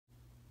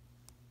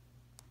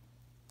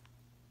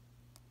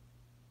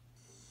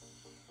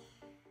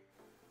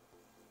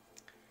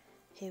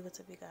Hey,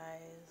 what's up you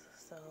guys?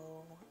 So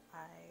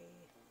I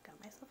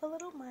got myself a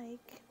little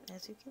mic,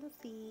 as you can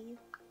see.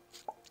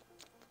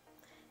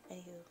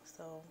 Anywho,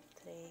 so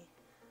today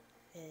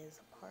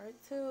is part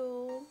 2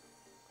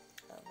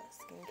 of a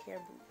skincare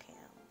boot camp.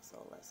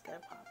 So let's get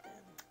it poppin'.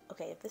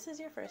 Okay, if this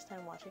is your first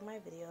time watching my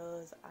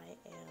videos, I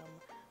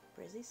am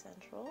Brizzy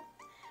Central.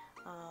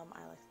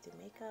 I like to do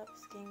makeup,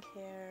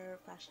 skincare,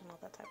 fashion, all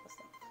that type of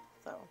stuff.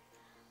 So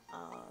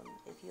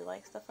if you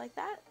like stuff like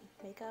that,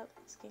 makeup,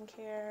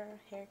 skincare,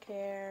 hair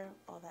care,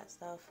 all that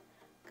stuff,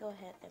 go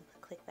ahead and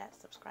click that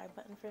subscribe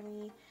button for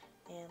me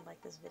and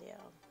like this video.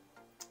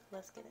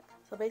 Let's get it.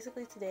 So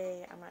basically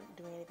today I'm not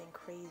doing anything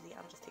crazy.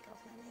 I'm just taking off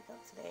my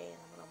makeup today and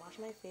I'm going to wash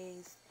my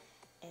face,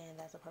 and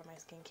that's a part of my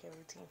skincare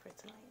routine for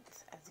tonight.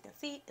 As you can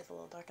see, it's a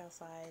little dark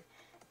outside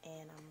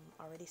and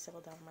I'm already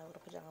settled down in my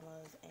little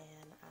pajamas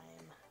and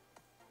I'm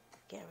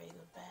getting ready to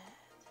go to bed.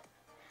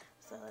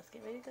 So let's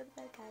get ready to go to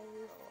bed,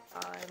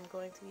 guys. I'm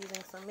going to be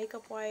using some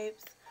makeup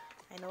wipes.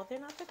 I know they're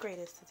not the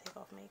greatest to take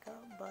off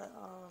makeup, but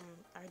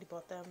I already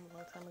bought them a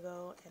long time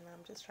ago and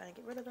I'm just trying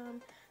to get rid of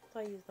them. So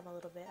I use them a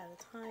little bit at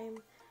a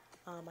time.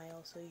 I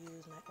also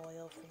use my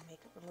oil-free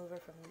makeup remover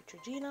from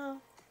Neutrogena,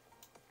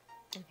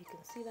 if you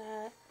can see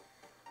that.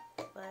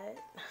 But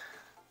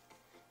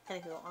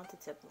anyway, on to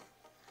tip 1.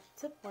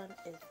 Tip 1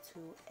 is to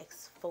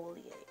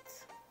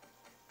exfoliate.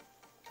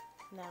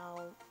 Now,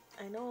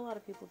 I know a lot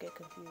of people get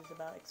confused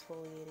about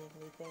exfoliating.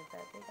 They think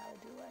that they gotta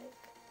do like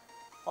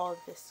all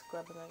this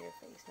scrubbing on your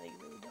face. No, you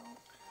really don't.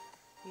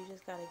 You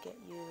just gotta get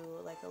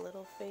you like a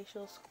little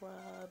facial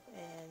scrub,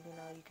 and you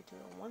know, you could do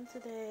it once a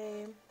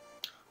day,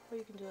 or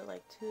you can do it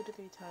like 2 to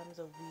 3 times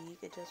a week.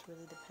 It just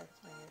really depends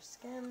on your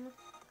skin.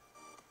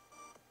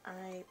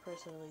 I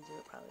personally do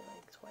it probably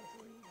like twice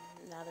a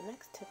week. Now the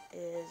next tip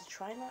is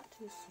try not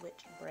to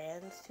switch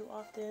brands too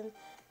often,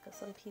 because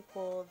some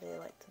people, they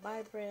like to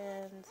buy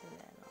brands and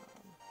then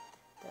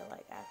they're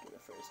like, after the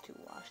first 2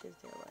 washes,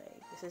 they're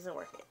like, this isn't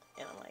working.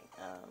 And I'm like,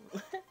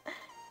 you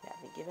have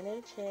to be giving it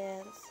a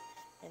chance,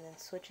 and then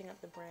switching up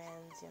the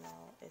brands, you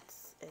know,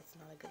 it's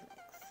not a good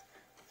mix.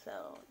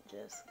 So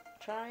just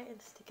try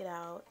and stick it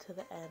out to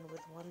the end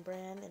with one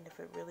brand, and if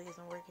it really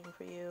isn't working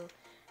for you,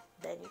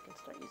 then you can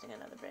start using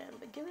another brand,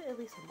 but give it at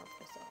least a month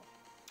or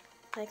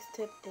so. Next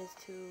tip is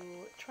to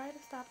try to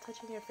stop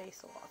touching your face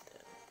so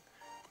often.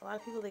 A lot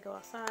of people, they go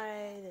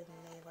outside and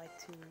they like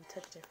to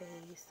touch their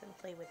face and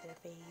play with their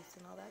face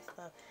and all that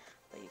stuff.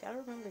 But you gotta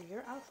remember,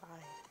 you're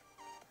outside.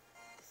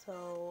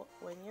 So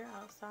when you're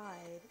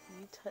outside,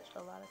 you touch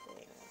a lot of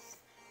things.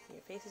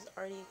 Your face is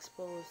already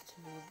exposed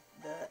to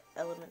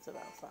the elements of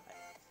outside.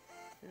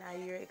 Now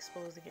you're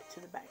exposing it to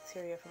the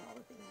bacteria from all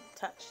the things you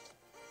touched.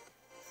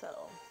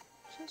 So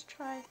just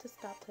try to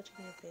stop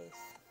touching your face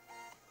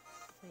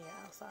when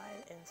you're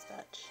outside and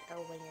such,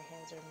 or when your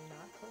hands are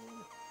not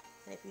clean.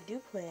 And if you do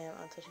plan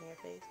on touching your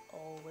face,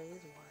 always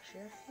wash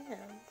your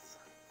hands.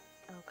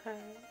 Okay?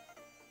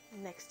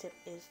 Next tip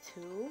is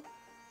to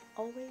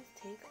always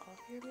take off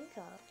your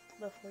makeup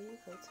before you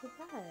go to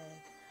bed.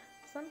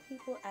 Some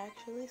people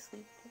actually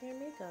sleep in their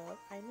makeup.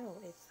 I know,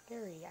 it's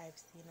scary. I've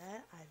seen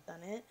it. I've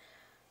done it.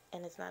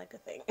 And it's not a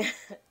good thing.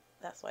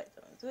 That's why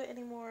I don't do it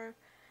anymore.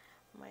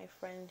 My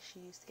friend, she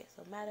used to get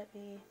so mad at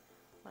me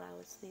when I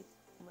would sleep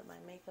with my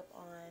makeup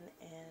on,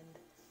 and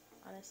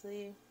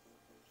honestly,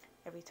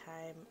 every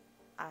time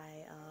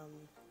I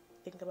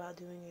think about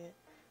doing it,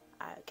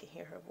 I can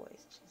hear her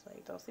voice. She's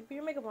like, don't sleep with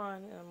your makeup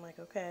on. And I'm like,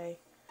 okay,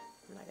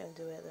 I'm not gonna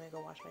do it. Let me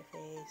go wash my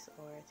face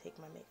or take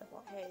my makeup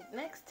off. Okay,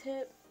 next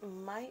tip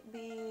might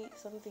be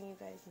something you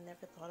guys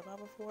never thought about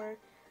before.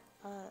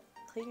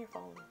 Clean your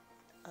phone.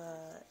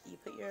 You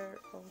put your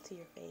phone to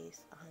your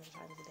face 100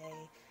 times a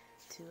day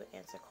to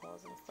answer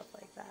calls and stuff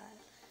like that.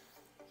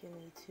 You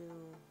need to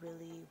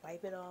really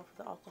wipe it off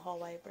with an alcohol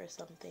wipe or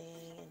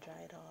something and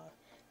dry it off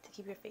to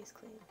keep your face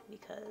clean,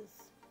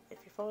 because if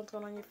your phone's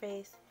going on your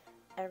face,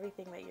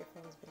 everything that your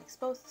phone's been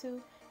exposed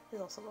to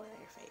is also going on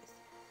your face.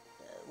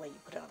 When you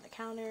put it on the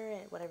counter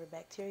and whatever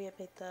bacteria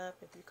picked up,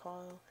 if you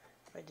call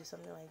or do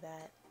something like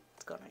that,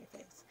 it's going on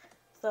your face.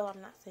 So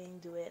I'm not saying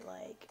do it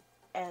like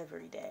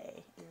every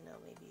day, even though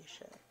maybe you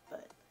should,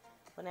 but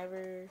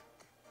whenever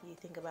you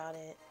think about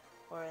it,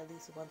 or at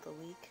least once a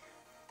week,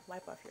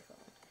 wipe off your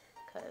phone,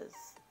 because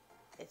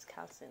it's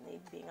constantly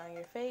being on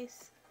your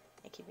face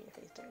and keeping your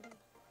face dirty.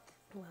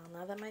 Well,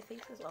 now that my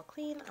face is all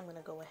clean, I'm going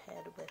to go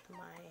ahead with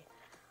my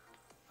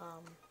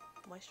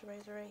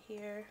moisturizer right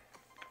here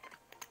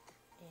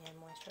and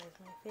moisturize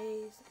my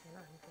face, and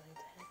I'm going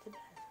to head to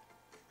bed.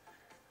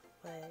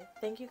 But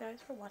thank you guys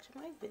for watching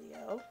my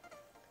video,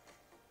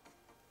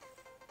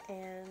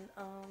 and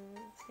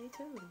stay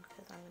tuned,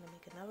 because I'm going to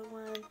make another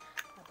one.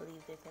 I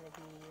believe there's going to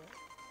be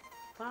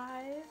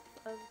 5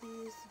 of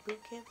these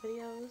bootcamp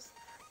videos,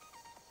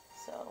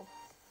 so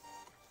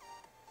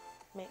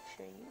make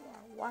sure you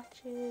are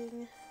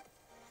watching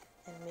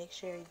and make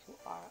sure you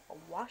are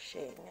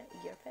washing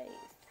your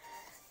face.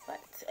 But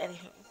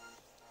anyway,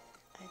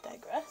 I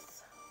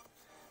digress.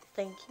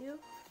 Thank you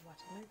for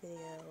watching my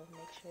video.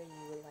 Make sure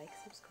you like,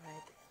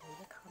 subscribe, and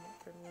leave a comment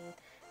for me.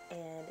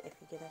 And if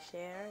you're gonna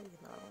share, you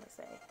know what I'm gonna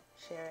say,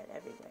 share it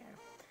everywhere.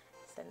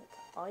 Send it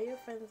to all your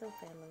friends and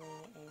family,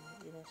 and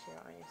even share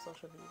on your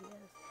social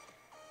medias.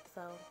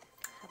 So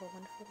have a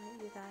wonderful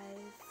night, you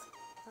guys.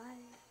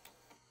 Bye.